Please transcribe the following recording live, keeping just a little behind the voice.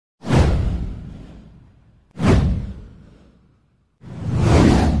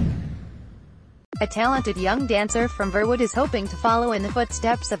A talented young dancer from Verwood is hoping to follow in the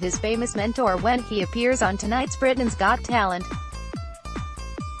footsteps of his famous mentor when he appears on tonight's Britain's Got Talent.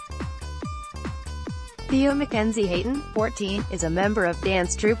 Theo McKenzie-Hayton, 14, is a member of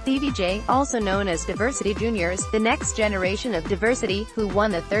dance troupe DVJ, also known as Diversity Juniors, the next generation of Diversity, who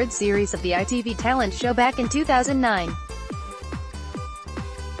won the third series of the ITV talent show back in 2009.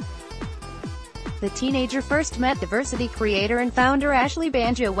 The teenager first met Diversity creator and founder Ashley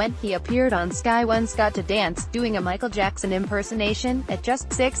Banjo when he appeared on Sky One's Got to Dance, doing a Michael Jackson impersonation, at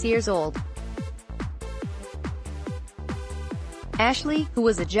just 6 years old. Ashley, who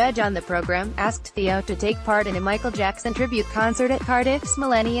was a judge on the program, asked Theo to take part in a Michael Jackson tribute concert at Cardiff's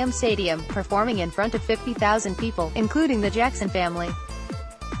Millennium Stadium, performing in front of 50,000 people, including the Jackson family.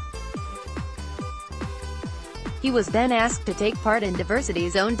 He was then asked to take part in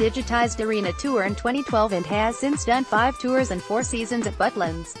Diversity's own digitized arena tour in 2012 and has since done 5 tours and 4 seasons at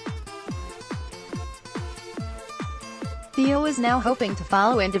Butlins. Theo is now hoping to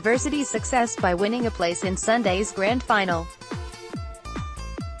follow in Diversity's success by winning a place in Sunday's grand final.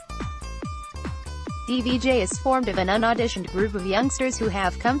 DVJ is formed of an unauditioned group of youngsters who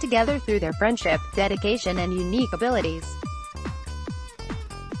have come together through their friendship, dedication and unique abilities.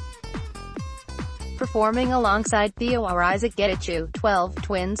 Performing alongside Theo are Isaac Getachew, 12,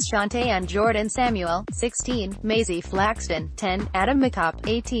 twins Shantae and Jordan Samuel, 16, Maisie Flaxton, 10, Adam McCop,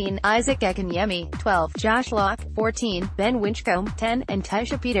 18, Isaac Akinyemi, 12, Josh Locke, 14, Ben Winchcombe, 10, and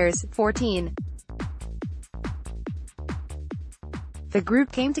Tysha Peters, 14. The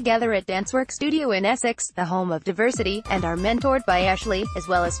group came together at Dancework Studio in Essex, the home of Diversity, and are mentored by Ashley, as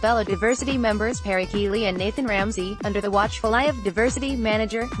well as fellow Diversity members Perry Keeley and Nathan Ramsey, under the watchful eye of Diversity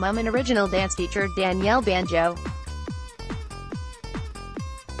manager, mum and original dance teacher Danielle Banjo.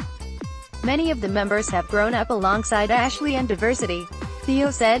 Many of the members have grown up alongside Ashley and Diversity.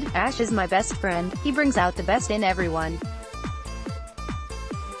 Theo said, "Ash is my best friend, he brings out the best in everyone.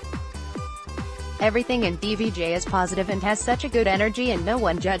 Everything in DVJ is positive and has such a good energy and no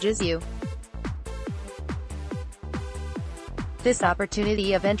one judges you. This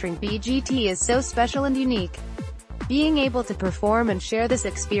opportunity of entering BGT is so special and unique. Being able to perform and share this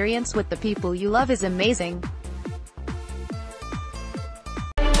experience with the people you love is amazing."